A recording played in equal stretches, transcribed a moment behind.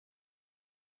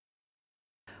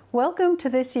Welcome to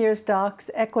this year's Docks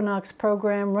Equinox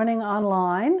program running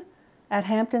online at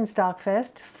Hampton's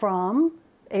Dockfest from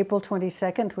April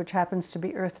 22nd, which happens to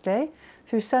be Earth Day,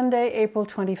 through Sunday, April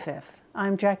 25th.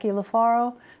 I'm Jackie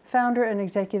LaFaro, founder and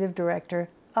executive director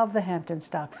of the Hampton's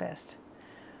Dockfest.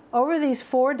 Over these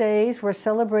 4 days, we're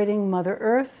celebrating Mother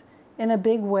Earth in a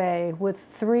big way with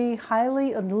 3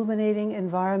 highly illuminating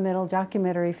environmental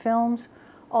documentary films,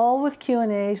 all with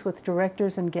Q&As with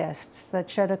directors and guests that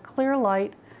shed a clear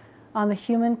light on the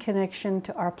human connection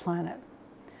to our planet.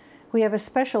 We have a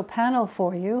special panel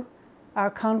for you, our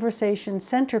conversation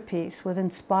centerpiece with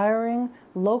inspiring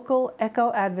local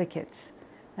eco-advocates,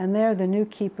 and they're the new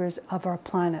keepers of our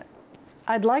planet.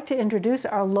 I'd like to introduce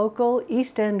our local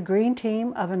East End Green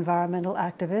team of environmental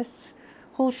activists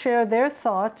who'll share their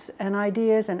thoughts and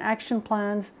ideas and action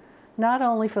plans, not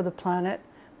only for the planet,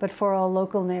 but for our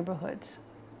local neighborhoods.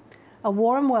 A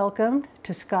warm welcome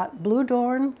to Scott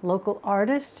Bluedorn, local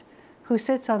artist, who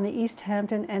sits on the East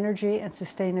Hampton Energy and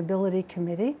Sustainability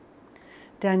Committee,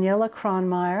 Daniela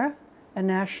Kronemeyer, a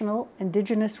national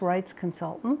indigenous rights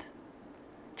consultant,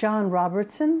 John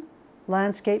Robertson,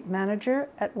 landscape manager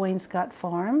at Wainscott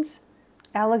Farms,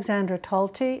 Alexandra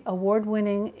Talty,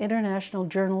 award-winning international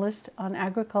journalist on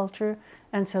agriculture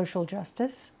and social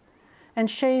justice,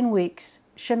 and Shane Weeks,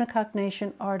 Shinnecock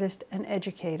Nation artist and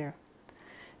educator.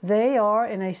 They are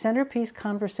in a centerpiece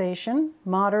conversation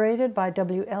moderated by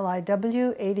WLIW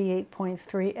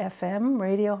 88.3 FM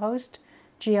radio host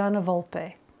Gianna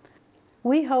Volpe.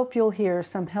 We hope you'll hear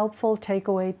some helpful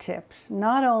takeaway tips,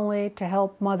 not only to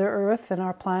help Mother Earth and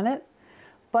our planet,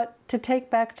 but to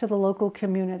take back to the local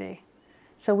community.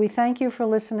 So we thank you for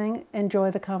listening.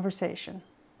 Enjoy the conversation.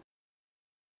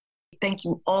 Thank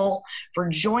you all for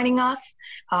joining us.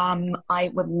 I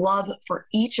would love for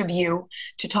each of you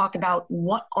to talk about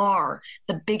what are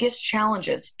the biggest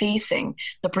challenges facing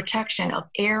the protection of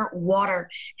air, water,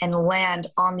 and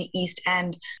land on the East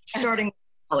End, starting with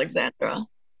Alexandra.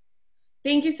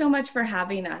 Thank you so much for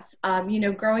having us.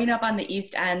 Growing up on the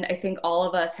East End, I think all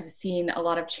of us have seen a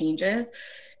lot of changes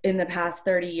in the past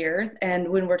 30 years. And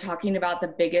when we're talking about the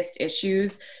biggest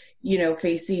issues,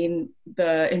 facing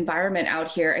the environment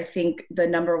out here, I think the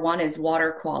number one is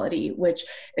water quality, which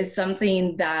is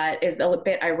something that is a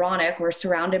bit ironic. We're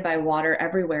surrounded by water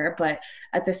everywhere, but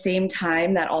at the same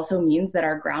time, that also means that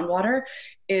our groundwater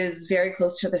is very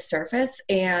close to the surface,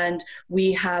 and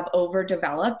we have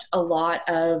overdeveloped a lot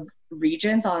of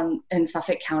regions in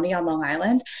Suffolk County on Long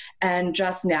Island. And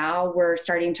just now we're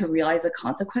starting to realize the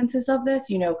consequences of this.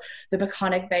 The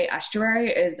Peconic Bay Estuary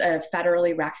is a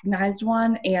federally recognized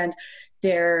one, and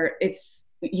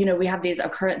we have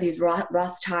these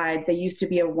rust tides. They used to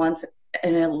be a once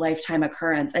in a lifetime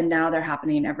occurrence, and now they're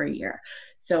happening every year.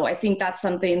 So I think that's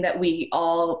something that we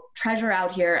all treasure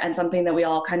out here, and something that we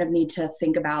all kind of need to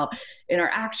think about in our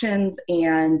actions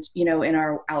and, in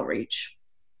our outreach.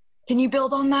 Can you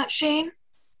build on that, Shane?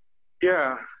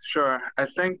 Yeah, sure. I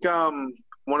think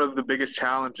one of the biggest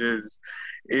challenges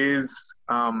is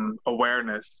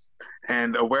awareness,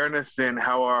 and awareness in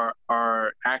how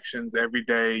our actions every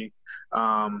day,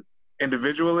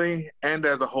 individually and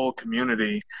as a whole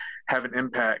community, have an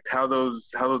impact, how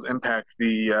those impact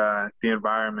the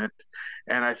environment.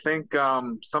 And I think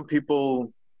some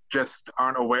people just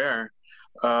aren't aware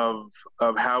of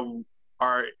how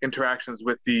our interactions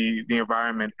with the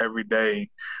environment every day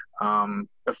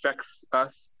affects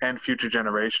us and future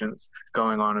generations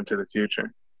going on into the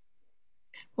future.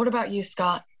 What about you,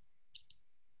 Scott?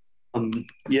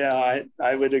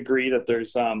 I would agree that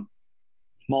there's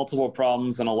multiple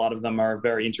problems, and a lot of them are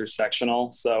very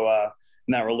intersectional. So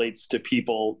and that relates to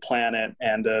people, planet,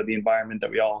 and the environment that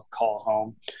we all call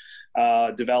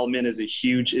home. Development is a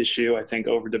huge issue. I think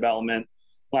overdevelopment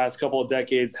last couple of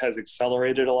decades has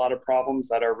accelerated a lot of problems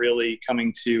that are really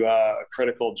coming to a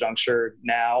critical juncture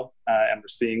now, and we're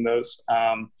seeing those.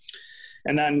 And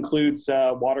that includes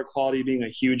water quality being a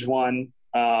huge one,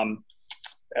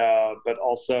 but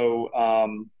also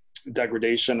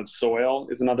degradation of soil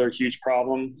is another huge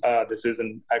problem. This is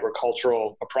a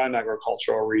prime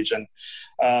agricultural region.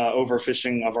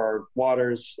 Overfishing of our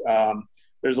waters.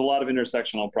 There's a lot of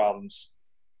intersectional problems.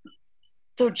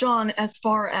 So John, as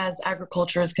far as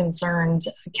agriculture is concerned,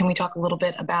 can we talk a little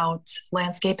bit about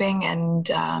landscaping and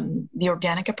the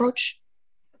organic approach?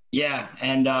 Yeah,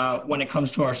 and when it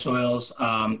comes to our soils,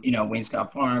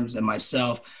 Wainscott Farms and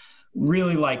myself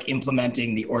really like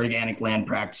implementing the organic land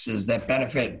practices that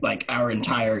benefit like our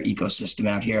entire ecosystem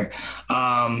out here.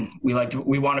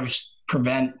 We want to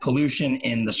prevent pollution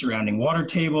in the surrounding water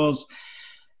tables,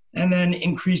 and then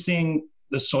increasing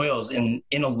the soils in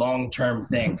a long-term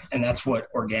thing. And that's what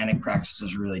organic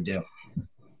practices really do.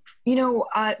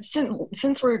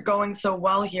 Since we're going so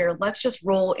well here, let's just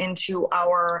roll into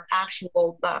our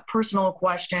actual personal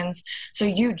questions. So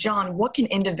you, John, what can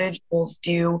individuals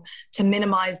do to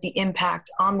minimize the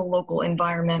impact on the local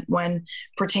environment when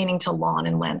pertaining to lawn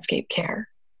and landscape care?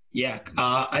 Yeah,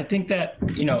 I think that,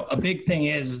 a big thing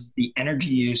is the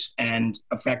energy use and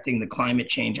affecting the climate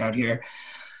change out here.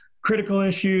 Critical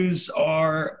issues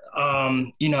are,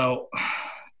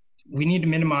 we need to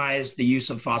minimize the use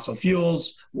of fossil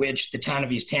fuels, which the town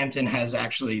of East Hampton has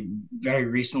actually very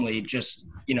recently just,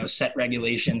 set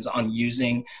regulations on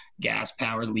using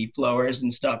gas-powered leaf blowers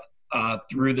and stuff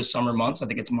through the summer months. I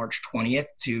think it's March 20th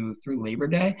through Labor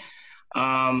Day.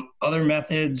 Other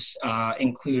methods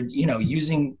include,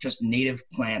 using just native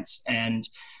plants and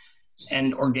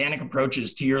organic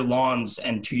approaches to your lawns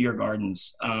and to your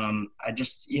gardens. I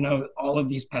just, all of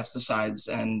these pesticides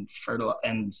and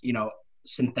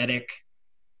synthetic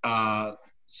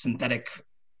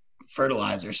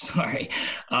fertilizers,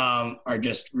 are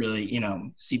just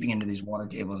really, seeping into these water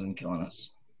tables and killing us.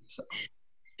 So.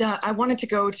 I wanted to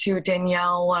go to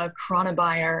Daniela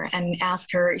Kronemeyer and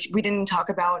ask her, we didn't talk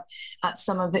about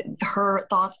some of her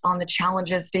thoughts on the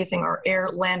challenges facing our air,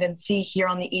 land, and sea here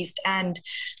on the East End.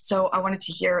 So I wanted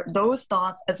to hear those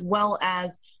thoughts, as well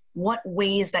as what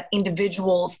ways that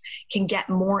individuals can get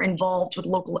more involved with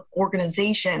local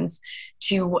organizations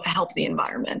to help the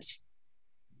environment.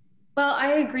 Well,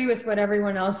 I agree with what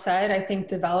everyone else said. I think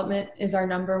development is our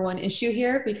number one issue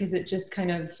here because it just kind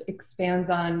of expands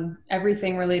on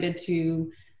everything related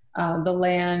to the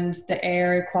land, the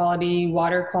air quality,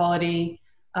 water quality.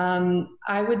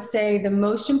 I would say the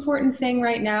most important thing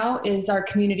right now is our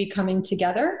community coming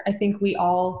together. I think we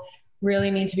all really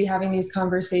need to be having these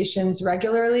conversations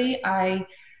regularly. I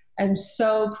am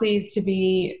so pleased to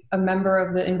be a member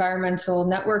of the environmental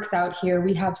networks out here.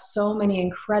 We have so many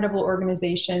incredible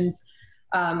organizations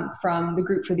from the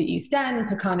Group for the East End,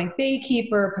 Peconic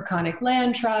Baykeeper, Peconic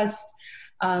Land Trust,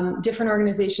 different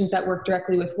organizations that work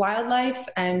directly with wildlife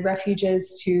and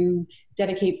refuges to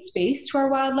dedicate space to our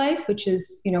wildlife, which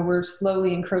is, we're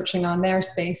slowly encroaching on their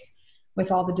space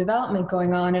with all the development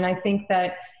going on. And I think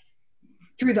that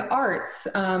through the arts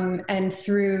and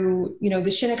through, the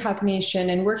Shinnecock Nation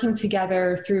and working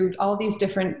together through all these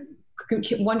different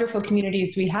wonderful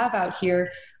communities we have out here,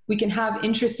 we can have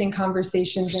interesting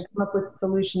conversations and come up with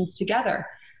solutions together.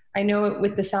 I know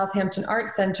with the Southampton Art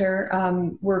Center,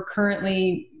 we're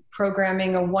currently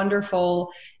programming a wonderful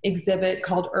exhibit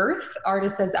called Earth,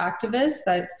 Artists as Activists,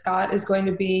 that Scott is going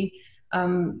to be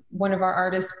one of our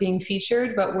artists being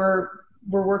featured, but we're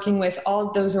working with all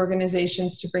of those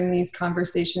organizations to bring these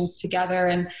conversations together.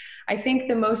 And I think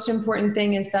the most important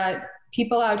thing is that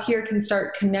people out here can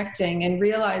start connecting and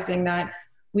realizing that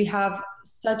we have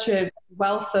such a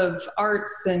wealth of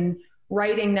arts and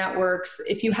writing networks.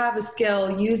 If you have a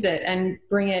skill, use it and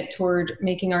bring it toward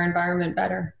making our environment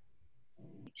better.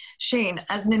 Shane,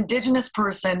 as an Indigenous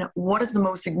person, what is the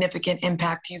most significant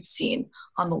impact you've seen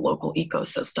on the local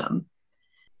ecosystem?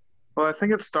 Well, I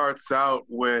think it starts out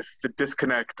with the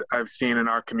disconnect I've seen in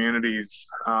our communities,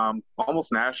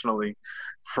 almost nationally,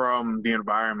 from the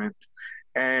environment.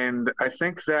 And I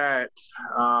think that,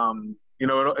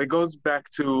 it goes back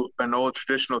to an old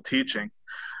traditional teaching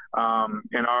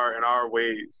in our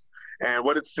ways. And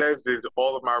what it says is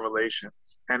all of my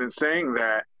relations. And in saying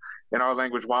that, in our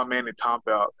language, Waman and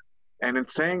Tompel, and in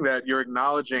saying that, you're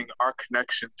acknowledging our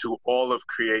connection to all of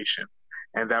creation,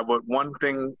 and that what one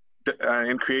thing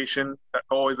in creation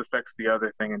always affects the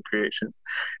other thing in creation.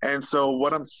 And so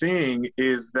what I'm seeing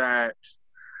is that,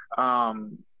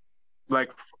 like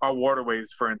our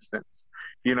waterways, for instance,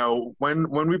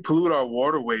 when we pollute our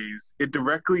waterways, it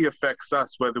directly affects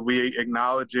us, whether we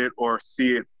acknowledge it or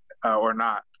see it or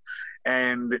not.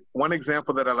 And one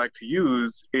example that I like to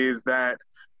use is that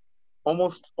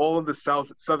almost all of the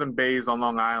southern bays on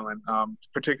Long Island,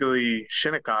 particularly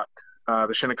Shinnecock,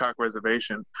 the Shinnecock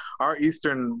Reservation, our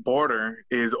eastern border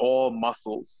is all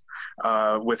mussels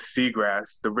with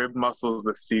seagrass, the ribbed mussels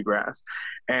with seagrass.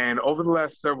 And over the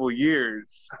last several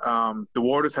years, the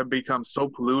waters have become so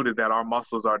polluted that our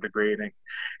mussels are degrading.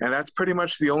 And that's pretty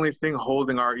much the only thing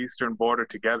holding our eastern border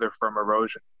together from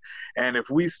erosion. And if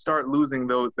we start losing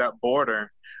that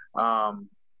border,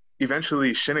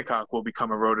 eventually Shinnecock will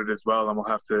become eroded as well, and we'll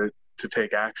have to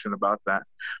take action about that.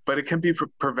 But it can be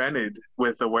prevented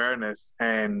with awareness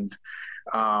and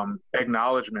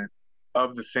acknowledgement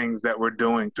of the things that we're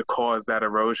doing to cause that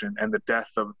erosion and the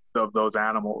death of those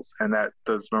animals and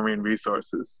those marine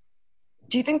resources.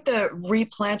 Do you think the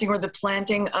replanting or the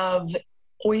planting of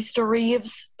oyster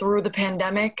reefs through the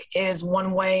pandemic is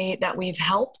one way that we've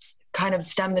helped kind of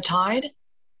stem the tide?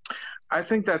 I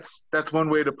think that's one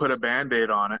way to put a Band-Aid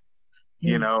on it.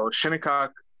 You know,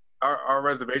 Shinnecock, our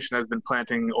reservation has been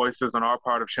planting oysters on our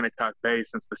part of Shinnecock Bay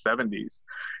since the 70s,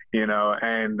 you know,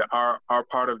 and our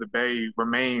part of the bay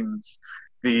remains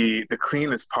the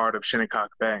cleanest part of Shinnecock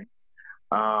Bay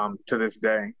to this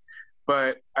day.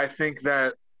 But I think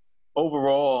that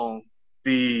overall,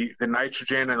 the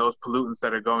nitrogen and those pollutants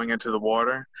that are going into the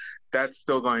water, that's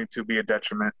still going to be a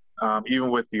detriment, even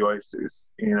with the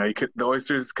oysters. You know, the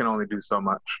oysters can only do so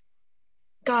much.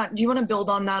 Scott, do you want to build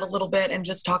on that a little bit and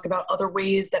just talk about other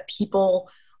ways that people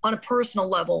on a personal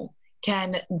level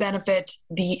can benefit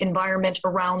the environment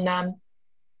around them?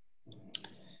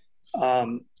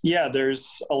 Yeah,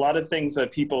 there's a lot of things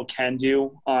that people can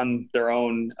do on their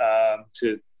own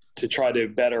to try to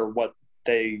better what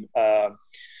they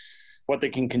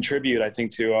can contribute, I think,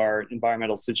 to our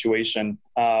environmental situation.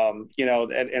 You know,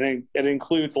 and it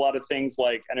includes a lot of things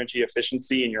like energy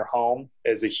efficiency in your home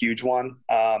is a huge one.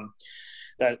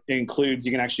 That includes,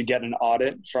 you can actually get an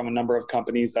audit from a number of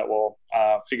companies that will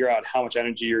figure out how much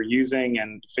energy you're using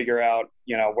and figure out,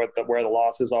 you know, where the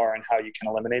losses are and how you can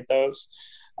eliminate those.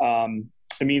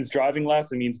 It means driving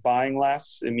less. It means buying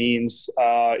less. It means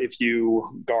if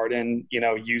you garden, you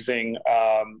know, using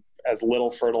as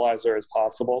little fertilizer as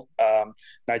possible,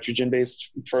 nitrogen-based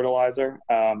fertilizer.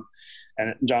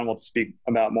 And John will speak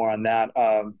about more on that.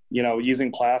 You know,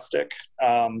 using plastic.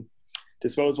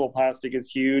 Disposable plastic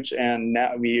is huge, and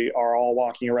now we are all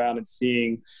walking around and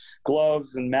seeing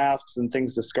gloves and masks and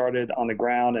things discarded on the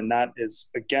ground, and that is,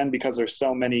 again, because there's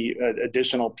so many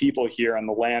additional people here and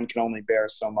the land can only bear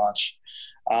so much.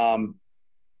 And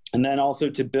then also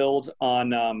to build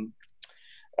on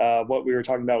what we were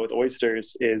talking about with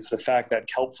oysters is the fact that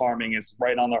kelp farming is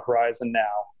right on the horizon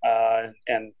now,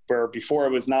 and where before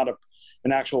it was not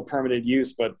an actual permitted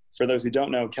use, but for those who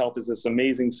don't know, kelp is this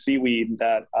amazing seaweed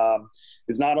that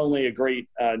is not only a great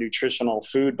nutritional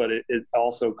food, but it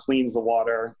also cleans the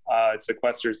water, it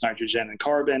sequesters nitrogen and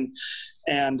carbon,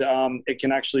 and it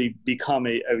can actually become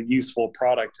a useful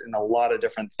product in a lot of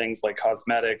different things like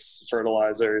cosmetics,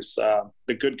 fertilizers,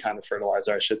 the good kind of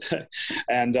fertilizer, I should say,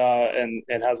 and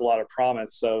it has a lot of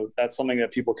promise. So that's something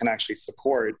that people can actually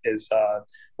support is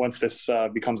once this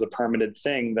becomes a permitted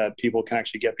thing, that people can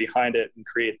actually get behind it and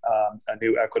create a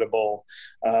new equitable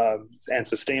and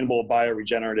sustainable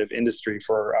bioregenerative industry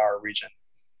for our region.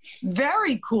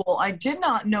 Very cool. I did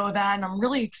not know that, and I'm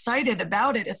really excited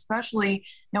about it, especially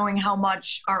knowing how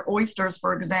much our oysters,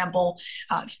 for example,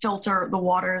 filter the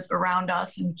waters around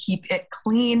us and keep it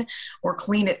clean, or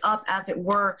clean it up, as it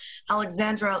were.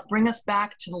 Alexandra, bring us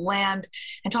back to the land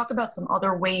and talk about some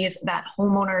other ways that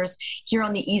homeowners here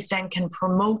on the East End can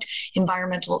promote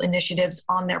environmental initiatives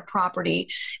on their property.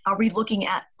 Are we looking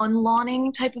at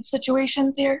unlawning type of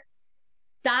situations here?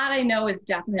 That I know is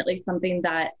definitely something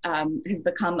that has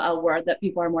become a word that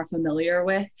people are more familiar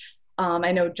with.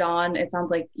 I know, John, it sounds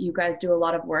like you guys do a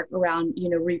lot of work around, you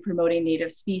know, re-promoting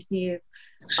native species.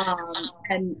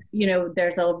 And, you know,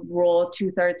 there's a rule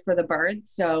 2/3 for the birds.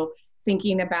 So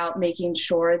thinking about making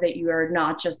sure that you are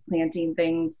not just planting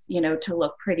things, you know, to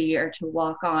look pretty or to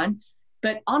walk on.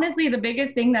 But honestly, the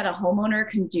biggest thing that a homeowner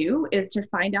can do is to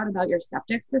find out about your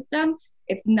septic system.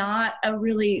 It's not a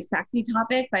really sexy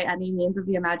topic by any means of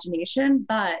the imagination,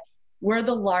 but we're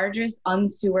the largest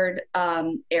unsewered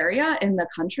area in the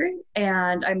country.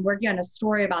 And I'm working on a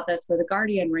story about this for The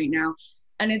Guardian right now.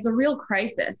 And it's a real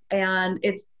crisis. And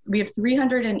we have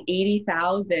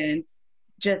 380,000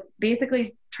 just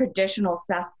basically traditional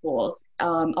cesspools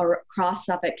across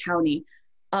Suffolk County.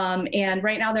 And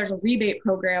right now there's a rebate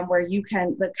program where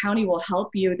the county will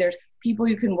help you. There's people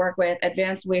you can work with,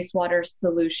 Advanced Wastewater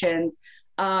Solutions,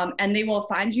 and they will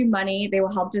find you money. They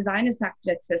will help design a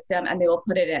septic system and they will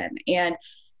put it in. And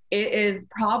it is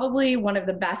probably one of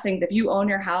the best things. If you own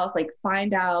your house, like,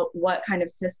 find out what kind of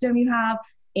system you have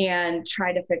and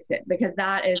try to fix it, because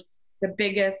that is the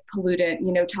biggest pollutant.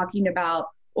 You know, talking about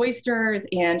oysters,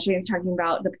 and Shane's talking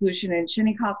about the pollution in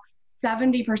Shinnecock.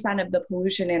 70% of the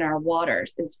pollution in our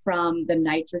waters is from the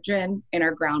nitrogen in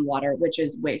our groundwater, which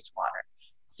is wastewater.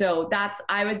 So that's,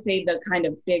 I would say, the kind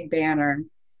of big banner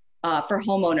for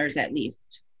homeowners, at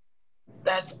least.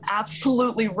 That's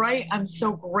absolutely right. I'm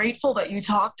so grateful that you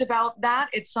talked about that.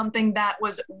 It's something that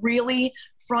was really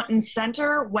front and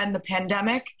center when the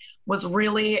pandemic was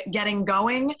really getting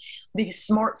going. These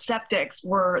smart septics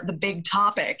were the big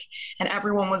topic, and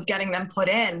everyone was getting them put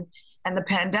in. And the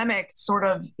pandemic sort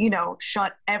of, you know,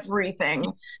 shut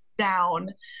everything down.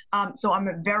 So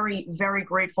I'm very, very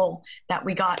grateful that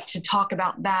we got to talk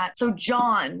about that. So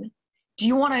John, do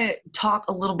you want to talk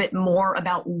a little bit more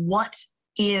about what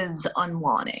is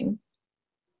unlawning?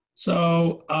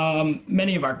 So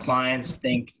many of our clients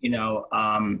think,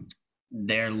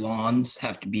 their lawns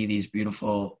have to be these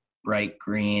beautiful, bright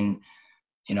green,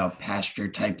 pasture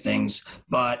type things.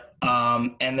 But,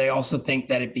 and they also think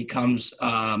that it becomes,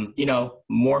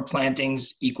 more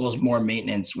plantings equals more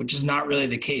maintenance, which is not really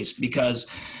the case because,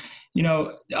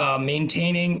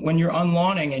 maintaining when you're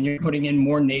unlawning and you're putting in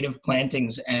more native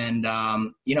plantings and,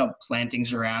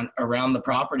 plantings around the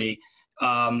property,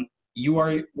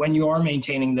 when you are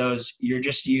maintaining those, you're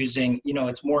just using,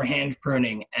 it's more hand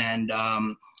pruning and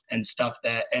stuff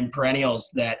and perennials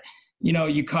that,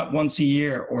 you cut once a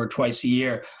year or twice a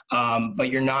year, but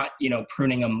you're not,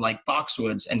 pruning them like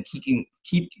boxwoods and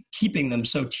keeping them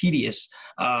so tedious,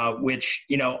 which,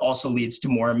 also leads to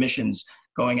more emissions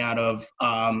going out of,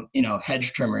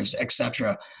 hedge trimmers,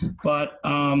 etc. But,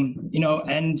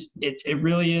 and it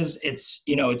really is, it's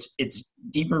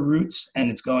deeper roots and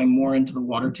it's going more into the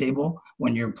water table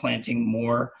when you're planting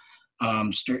more,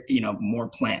 more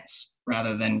plants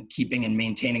rather than keeping and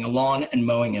maintaining a lawn and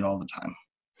mowing it all the time.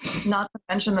 Not to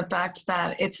mention the fact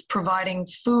that it's providing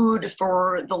food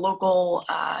for the local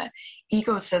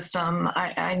ecosystem.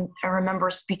 I remember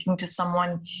speaking to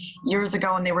someone years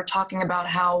ago and they were talking about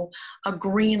how a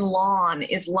green lawn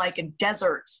is like a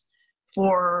desert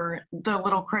for the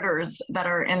little critters that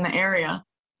are in the area.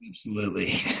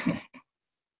 Absolutely.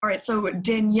 All right, so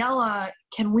Daniela,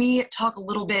 can we talk a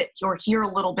little bit or hear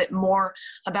a little bit more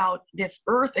about this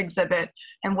Earth exhibit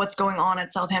and what's going on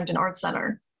at Southampton Arts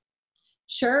Center?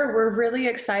 Sure, we're really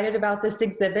excited about this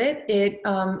exhibit. It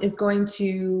is going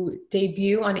to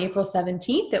debut on April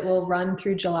 17th. It will run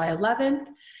through July 11th.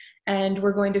 And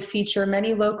we're going to feature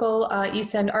many local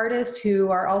East End artists who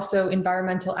are also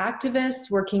environmental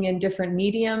activists working in different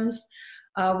mediums.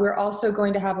 We're also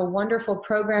going to have a wonderful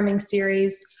programming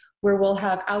series where we'll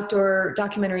have outdoor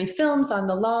documentary films on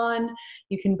the lawn.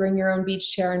 You can bring your own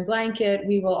beach chair and blanket.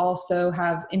 We will also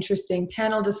have interesting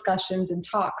panel discussions and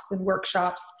talks and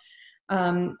workshops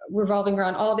revolving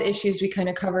around all the issues we kind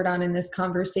of covered on in this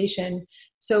conversation.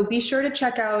 So be sure to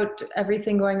check out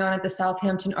everything going on at the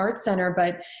Southampton Arts Center.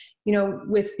 But,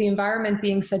 with the environment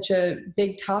being such a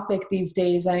big topic these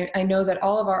days, I know that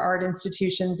all of our art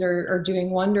institutions are doing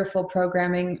wonderful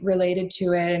programming related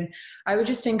to it. And I would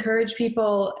just encourage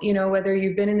people, whether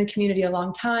you've been in the community a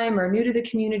long time or new to the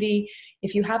community,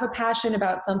 if you have a passion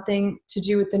about something to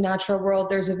do with the natural world,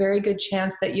 there's a very good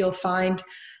chance that you'll find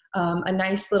a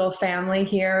nice little family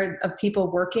here of people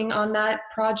working on that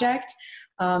project.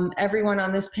 Everyone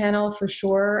on this panel for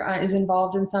sure is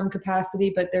involved in some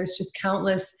capacity, but there's just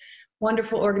countless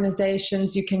wonderful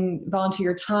organizations. You can volunteer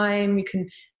your time, you can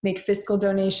make fiscal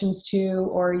donations to,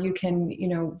 or you can,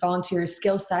 volunteer a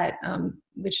skill set,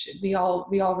 which we all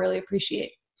really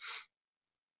appreciate.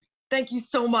 Thank you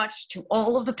so much to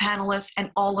all of the panelists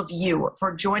and all of you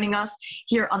for joining us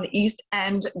here on the East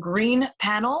End Green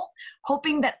panel,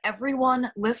 hoping that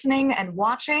everyone listening and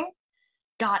watching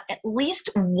got at least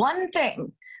one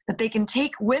thing that they can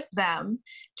take with them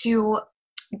to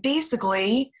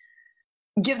basically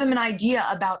give them an idea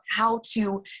about how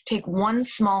to take one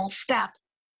small step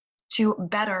to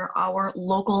better our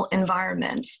local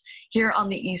environment here on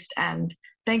the East End.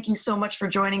 Thank you so much for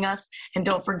joining us, and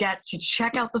don't forget to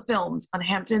check out the films on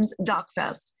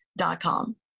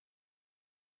hamptonsdocfest.com.